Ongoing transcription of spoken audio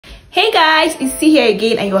Hey guys, it's C here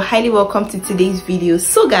again and you're highly welcome to today's video.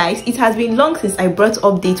 So guys, it has been long since I brought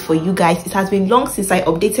updates for you guys. It has been long since I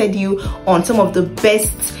updated you on some of the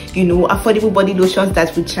best, affordable body lotions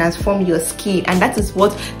that will transform your skin, and that is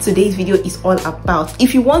what today's video is all about.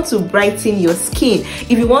 If you want to brighten your skin,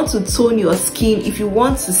 if you want to tone your skin, if you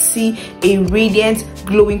want to see a radiant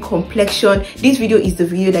glowing complexion, this video is the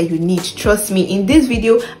video that you need. Trust me, in this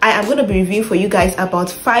video I am going to be reviewing for you guys about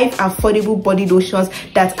 5 affordable body lotions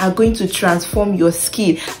that are going to transform your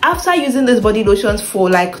skin. After using these body lotions for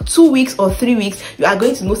like 2 weeks or 3 weeks, you are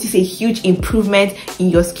going to notice a huge improvement in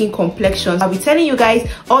your skin complexion. I'll be telling you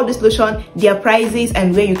guys all this lotion, their prices,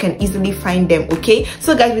 and where you can easily find them. Okay,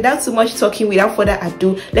 so guys, without too much talking, without further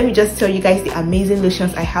ado, let me just tell you guys the amazing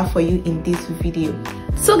lotions I have for you in this video.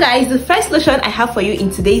 So guys, the first lotion I have for you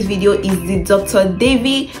in today's video is the Dr.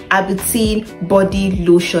 David Arbutin body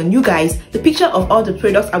lotion. You guys, the picture of all the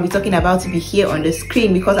products I'll be talking about will be here on the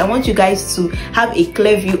screen because I want you guys to have a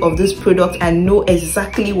clear view of this product and know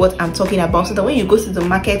exactly what I'm talking about, so that when you go to the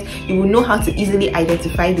market you will know how to easily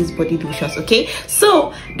identify these body lotions. Okay,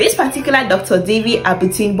 so this particular Dr. David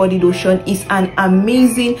Arbutin body lotion is an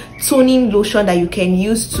amazing toning lotion that you can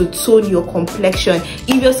use to tone your complexion.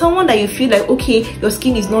 If you're someone that you feel like, okay, your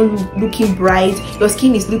skin is not looking bright, your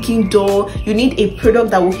skin is looking dull, you need a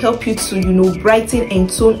product that will help you to brighten and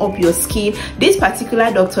tone up your skin, this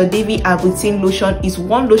particular Dr. David Arbutin lotion is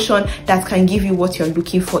one lotion that can give you what you're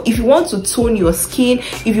looking for. If you want to tone your skin,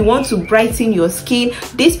 if you want to brighten your skin,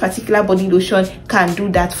 this particular body lotion can do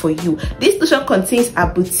that for you. This lotion contains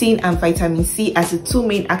arbutin and vitamin C as the 2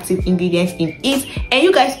 main active ingredients in it, and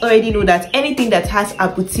you guys already know that anything that has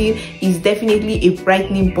arbutin is definitely a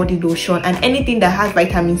brightening body lotion, and anything that has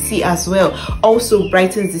vitamin C as well also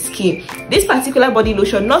brightens the skin. This particular body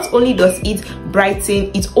lotion, not only does it brighten,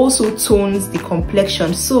 it also tones the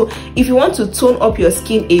complexion. So if you want to tone up your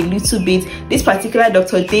skin a little bit, this particular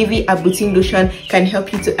Dr. David Arbutin lotion can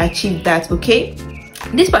help you to achieve that. Okay,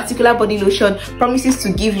 this particular body lotion promises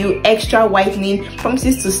to give you extra whitening,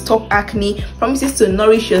 promises to stop acne, promises to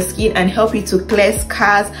nourish your skin and help you to clear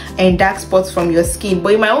scars and dark spots from your skin.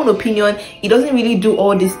 But in my own opinion, it doesn't really do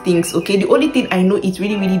all these things. Okay, the only thing I know it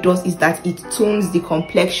really does is that it tones the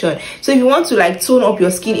complexion. So if you want to like tone up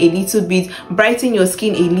your skin a little bit, brighten your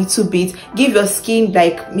skin a little bit, give your skin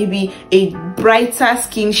like maybe a brighter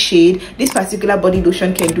skin shade, this particular body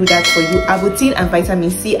lotion can do that for you. Arbutin and vitamin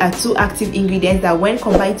C are 2 active ingredients that when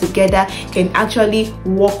combined together can actually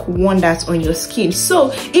work wonders on your skin.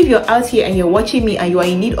 So if you're out here and you're watching me and you are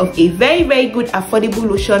in need of a very good affordable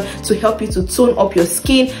lotion to help you to tone up your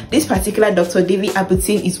skin, this particular Dr. David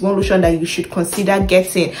Arbutin is one lotion that you should consider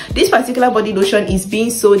getting. This particular body lotion is being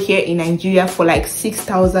sold here in Nigeria for like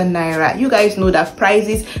 6,000 naira. You guys know that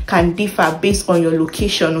prices can differ based on your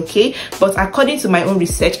location, okay, but according to my own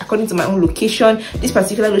research, according to my own location, this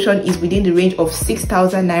particular lotion is within the range of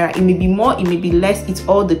 6,000 naira. It may be more, it may be less, it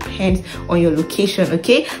all depends on your location.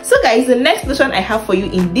 Okay, so guys, the next lotion I have for you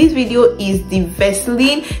in this video is the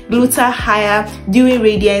Vaseline Gluta-Hya Dewy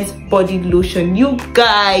Radiance body lotion. You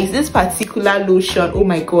guys, this particular lotion, oh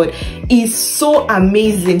my god, is so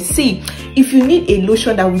amazing. See, if you need a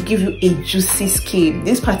lotion that will give you a juicy skin,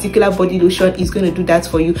 this particular body lotion is going to do that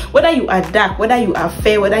for you. Whether you are dark, whether you are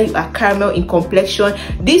fair, whether you are caramel in complexion,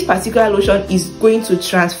 this particular lotion is going to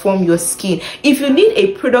transform your skin. If you need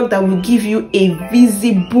a product that will give you a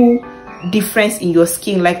visible difference in your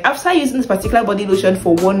skin, like after using this particular body lotion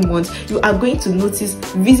for 1 month, you are going to notice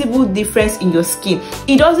visible difference in your skin.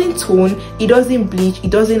 It doesn't tone, it doesn't bleach,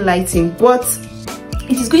 it doesn't lighten, but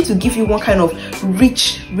it is going to give you one kind of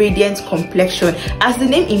rich radiant complexion. As the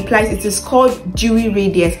name implies, it is called dewy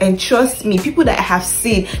radiance, and trust me, people that I have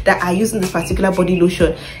seen that are using this particular body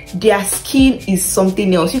lotion, their skin is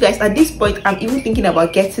something else. You guys, at this point I'm even thinking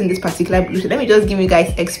about getting this particular lotion. Let me just give you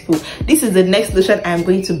guys expo. This is the next lotion I am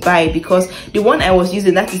going to buy because the one I was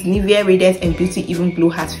using, that is Nivea Radiance and Beauty Even Glow,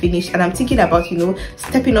 has finished, and I'm thinking about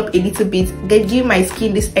stepping up a little bit, give my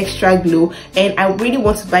skin this extra glow, and I really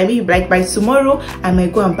want to buy, maybe like by tomorrow I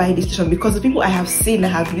might go and buy this lotion because the people I have seen that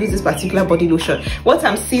have used this particular body lotion, what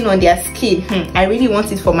I'm seeing on their skin, I really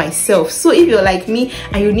want it for myself. So if you're like me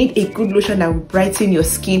and you need a good lotion that will brighten your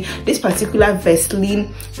skin, this particular Vaseline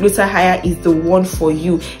Gluta-Hya is the one for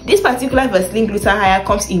you. This particular Vaseline Gluta-Hya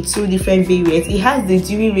comes in 2 different variants. It has the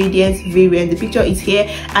Dewy Radiance variant, the picture is here,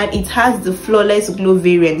 and it has the Flawless Glow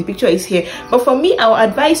variant, the picture is here. But for me, I will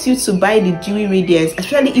advise you to buy the Dewy Radiance,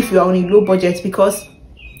 especially if you are on a low budget, because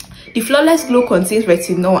the Flawless Glow contains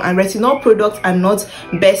retinol, and retinol products are not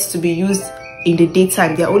best to be used in the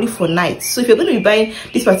daytime, they're only for night. So if you're going to be buying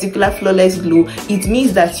this particular flawless glow, it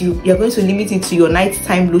means that you're going to limit it to your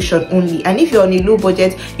nighttime lotion only. And if you're on a low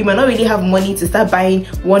budget, you might not really have money to start buying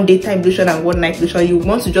one daytime lotion and one night lotion. You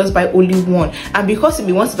want to just buy only one. And because if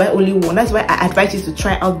you want to buy only one, that's why I advise you to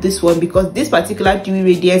try out this one, because this particular dewy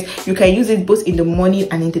radiance, you can use it both in the morning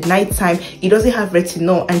and in the night time. It doesn't have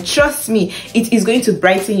retinol, and trust me, it is going to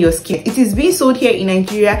brighten your skin. It is being sold here in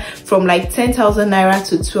Nigeria from like 10,000 naira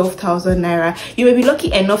to 12,000 naira. You may be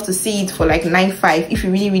lucky enough to see it for like 9.5 if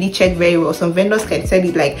you really check very well. Some vendors can sell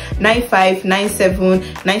it like 9.5, 9.7,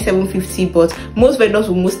 9.750, but most vendors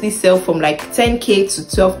will mostly sell from like 10k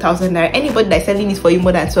to 12,000 naira. Anybody that's selling it for you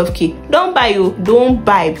more than 12k, don't buy. Don't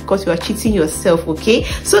buy, because you are cheating yourself. Okay,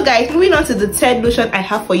 so guys, moving on to the third lotion I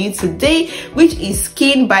have for you today, which is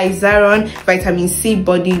Skin by Zaron Vitamin C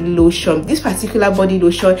Body Lotion. This particular body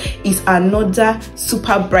lotion is another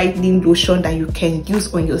super brightening lotion that you can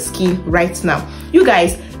use on your skin right now. You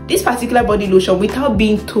guys, this particular body lotion, without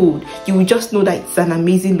being told, you will just know that it's an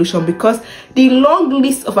amazing lotion, because the long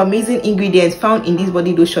list of amazing ingredients found in this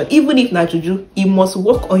body lotion, even if not juju, it must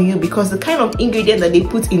work on you, because the kind of ingredients that they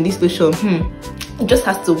put in this lotion, it just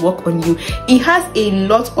has to work on you. It has a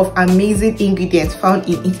lot of amazing ingredients found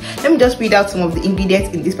in it. Let me just read out some of the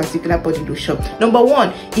ingredients in this particular body lotion. Number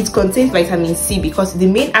one, it contains vitamin C, because the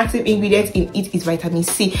main active ingredient in it is vitamin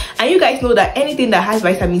C. And you guys know that anything that has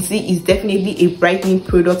vitamin C is definitely a brightening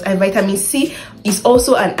product, and vitamin C is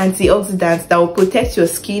also an antioxidant that will protect your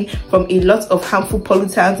skin from a lot of harmful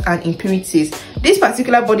pollutants and impurities. This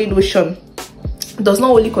particular body lotion does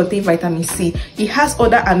not only contain vitamin C, it has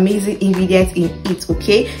other amazing ingredients in it.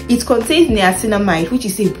 Okay, it contains niacinamide, which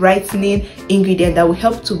is a brightening ingredient that will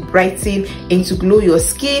help to brighten and to glow your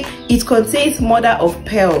skin. It contains mother of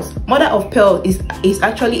pearls. Mother of pearl is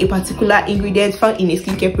actually a particular ingredient found in a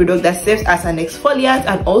skincare product that serves as an exfoliant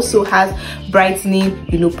and also has brightening,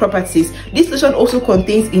 properties. This lotion also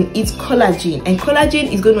contains in it collagen, and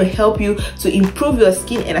collagen is going to help you to improve your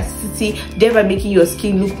skin elasticity, thereby making your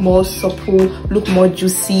skin look more supple, look more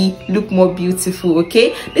juicy, look more beautiful.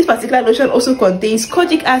 Okay, this particular lotion also contains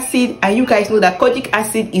kojic acid, and you guys know that kojic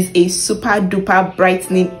acid is a super duper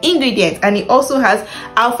brightening ingredient, and it also has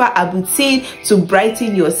alpha arbutin to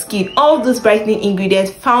brighten your skin. All those brightening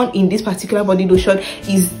ingredients found in this particular body lotion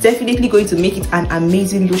is definitely going to make it an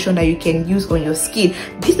amazing lotion that you can use on your skin.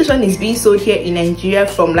 This lotion is being sold here in Nigeria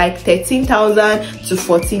from like 13,000 to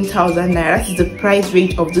 14,000 naira. That is the price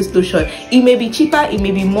range of this lotion. It may be cheaper, it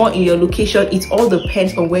may be more in your location. It all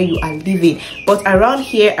depends on where you are living, but around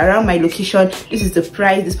here, around my location, this is the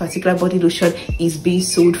price this particular body lotion is being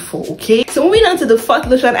sold for. Okay, so moving on to the fourth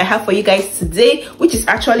lotion I have for you guys today, which is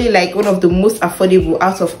actually like one of the most affordable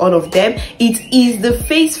out of all of them. It is the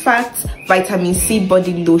Face Facts Vitamin C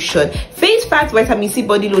Body Lotion. Face Facts Vitamin C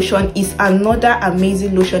Body Lotion is another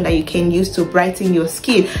amazing lotion that you can use to brighten your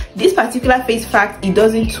skin. This particular Face Fact, it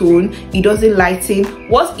doesn't tone, it doesn't lighten.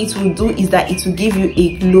 What it will do is that it will give you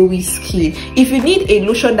a glowy skin. If you need a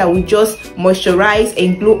lotion that will just moisturize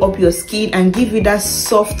and glow up your skin and give you that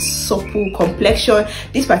soft, supple complexion,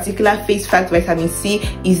 this particular Face Fact Vitamin C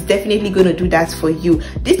is definitely going to do that for you.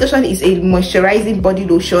 This lotion is a moisturizing body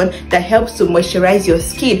lotion that helps to moisturize your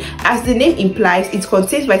skin. As the name implies, it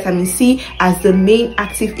contains vitamin C as the main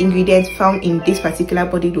active ingredient found in this particular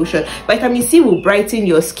body lotion. Vitamin C will brighten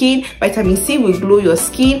your skin, vitamin C will glow your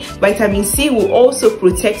skin, vitamin C will also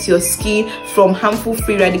protect your skin from harmful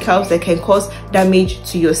free radicals that can cause damage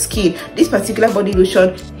to your skin. This particular body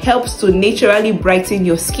lotion helps to naturally brighten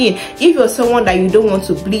your skin. If you're someone that you don't want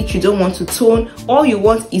to bleach, you don't want to tone, all you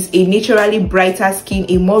want is a naturally brighter skin,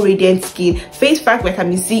 a more radiant skin, Face Fact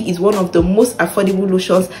Vitamin C is one of the most affordable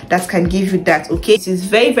lotions that can give you that. Okay, it is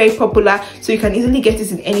very popular, so you can easily get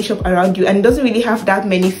this in any shop around you, and it doesn't really have that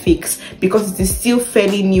many fakes because it is still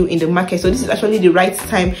fairly new in the market. So this is actually the right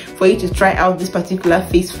time for you to try out this particular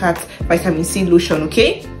Face Fact Vitamin C lotion.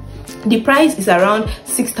 Okay, the price is around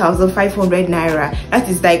 6,500 naira. That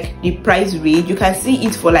is like the price range. You can see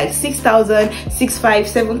it for like 6,000, 6,500,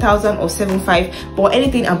 7,000 or 7,500, but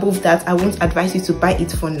anything above that I won't advise you to buy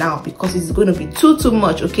it for now because it's going to be too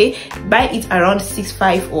much. Okay, buy it around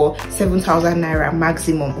 6,500 or 7,000 naira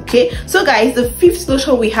maximum. Okay, so guys, the fifth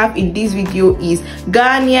lotion we have in this video is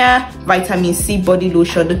Garnier Vitamin C Body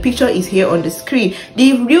Lotion. The picture is here on the screen.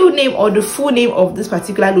 The real name or the full name of this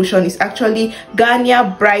particular lotion is actually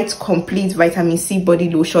Garnier Bright Complete Vitamin C Body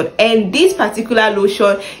Lotion, and this particular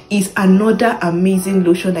lotion is another amazing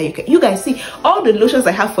lotion that you guys see. All the lotions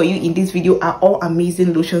I have for you in this video are all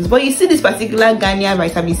amazing lotions, but you see this particular Garnier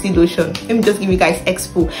Vitamin C lotion, let me just give you guys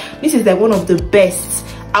expo. This is like one of the best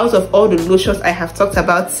out of all the lotions I have talked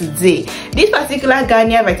about today. This particular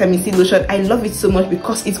Garnier vitamin C lotion, I love it so much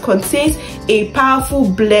because it contains a powerful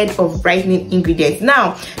blend of brightening ingredients.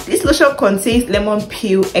 Now this lotion contains lemon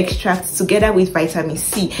peel extract together with vitamin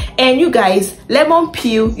C, and you guys, lemon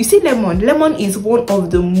peel, you see, lemon is one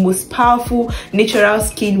of the most powerful natural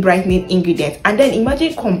skin brightening ingredients, and then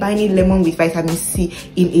imagine combining lemon with vitamin C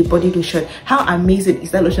in a body lotion. How amazing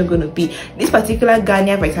is that lotion going to be? This particular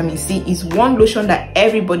Garnier vitamin C is one lotion that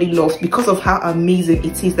everybody loves because of how amazing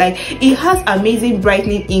it is. Like, it has amazing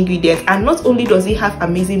brightening ingredients, and not only does it have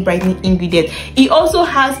amazing brightening ingredients, it also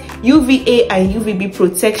has UVA and UVB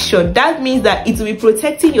protection. That means that it will be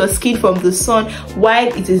protecting your skin from the sun while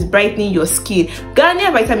it is brightening your skin.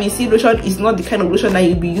 Garnier vitamin C lotion is not the kind of lotion that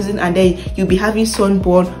you'll be using and then you'll be having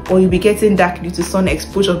sunburn or you'll be getting dark due to sun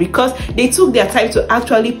exposure, because they took their time to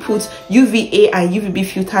actually put UVA and UVB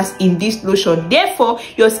filters in this lotion. Therefore,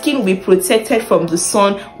 your skin will be protected from the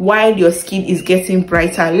sun while your skin is getting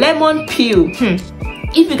brighter. Lemon peel,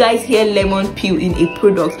 if you guys hear lemon peel in a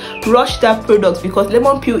product, rush that product, because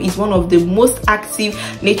lemon peel is one of the most active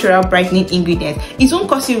natural brightening ingredients. It won't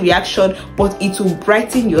cause you reaction, but it will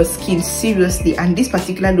brighten your skin seriously. And this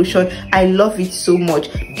particular lotion, I love it so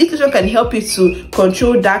much. This lotion can help you to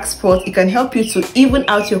control dark spots. It can help you to even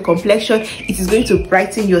out your complexion. It is going to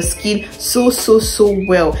brighten your skin so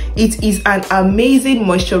well. It is an amazing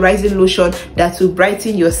moisturizing lotion that will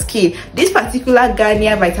brighten your skin. This particular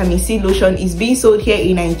Garnier vitamin C lotion is being sold here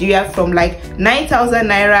in Nigeria from like 9,000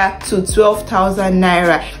 naira to 12,000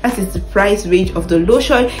 naira. That is the price range of the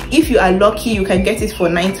lotion. If you are lucky, you can get it for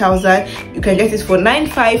 9,000, you can get it for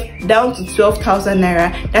 9,500 down to 12,000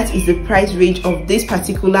 naira. That is the price range of this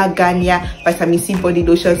particular Garnier vitamin C body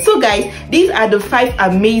lotion. So guys, these are the 5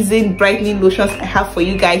 amazing brightening lotions I have for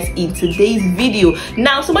you guys in today's video.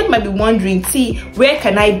 Now somebody might be wondering, T, where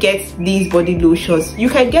can I get these body lotions? You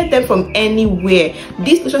can get them from anywhere.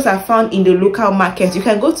 These lotions are found in the local market. You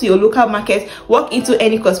can go to your local market, walk into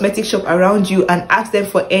any cosmetic shop around you and ask them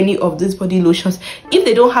for any of these body lotions. If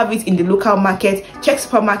they don't have it in the local market, check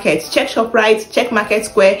supermarkets, check ShopRite, check Market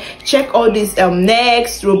Square, check all these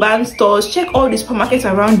Next, Roban stores, check all these supermarkets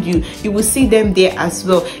around you. You will see them there as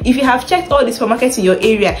well. If you have checked all these supermarkets in your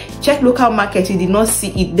area, check local market, you did not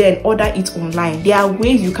see it, then order it online. There are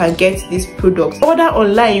ways you can get these products. Order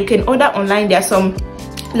online. You can order online. There are some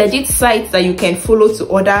legit sites that you can follow to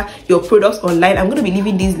order your products online. I'm going to be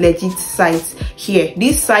leaving these legit sites here.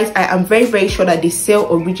 These sites, I am very sure that they sell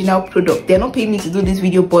original products. They're not paying me to do this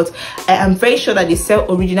video, but I am very sure that they sell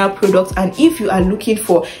original products. And if you are looking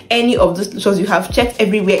for any of those lotions, you have checked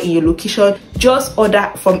everywhere in your location, just order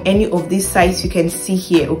from any of these sites you can see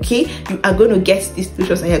here. Okay, you are going to get these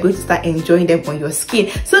lotions and you're going to start enjoying them on your skin.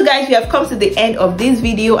 So guys, we have come to the end of this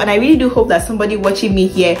video, and I really do hope that somebody watching me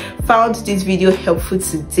here found this video helpful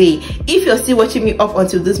today. If you're still watching me up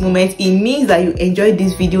until this moment, it means that you enjoyed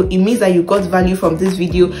this video. It means that you got value from this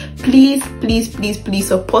video. Please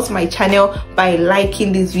support my channel by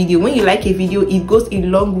liking this video. When you like a video, it goes a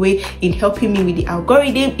long way in helping me with the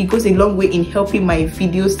algorithm. It goes a long way in helping my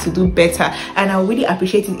videos to do better, and I really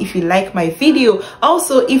appreciate it if you like my video.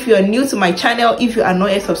 Also, if you are new to my channel, if you are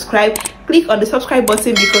not yet subscribed, click on the subscribe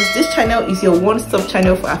button, because this channel is your one-stop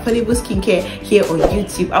channel for affordable skincare here on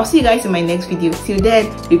YouTube. I'll see you guys in my next video. Till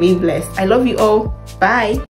then, remain blessed. I love you all. Bye.